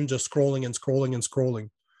time just scrolling and scrolling and scrolling.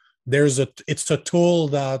 It's a tool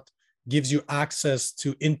that gives you access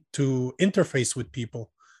to interface with people.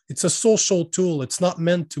 It's a social tool. It's not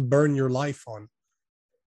meant to burn your life on.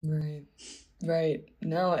 Right.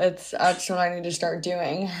 No, that's what I need to start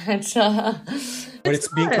doing. But it's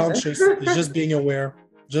being conscious. It's just being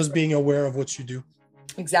aware of what you do.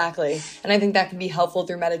 Exactly. And I think that can be helpful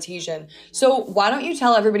through meditation. So why don't you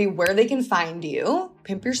tell everybody where they can find you?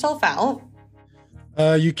 Pimp yourself out.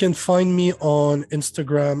 You can find me on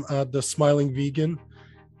Instagram at The Smiling Vegan.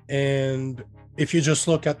 And if you just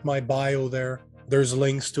look at my bio there's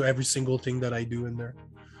links to every single thing that I do in there.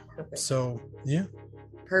 Perfect. So, yeah.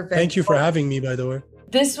 Perfect. Thank you for having me, by the way.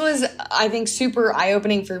 This was, I think, super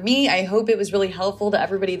eye-opening for me. I hope it was really helpful to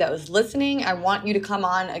everybody that was listening. I want you to come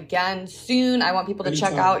on again soon. I want people to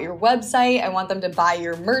check out your website. I want them to buy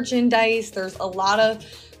your merchandise. There's a lot of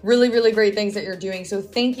really, really great things that you're doing. So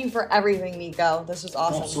thank you for everything, Nico. This was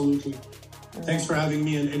awesome. Absolutely. Thanks for having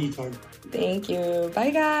me at any time. Thank you. Bye,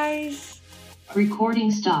 guys.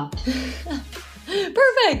 Recording stopped.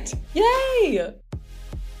 Perfect. Yay.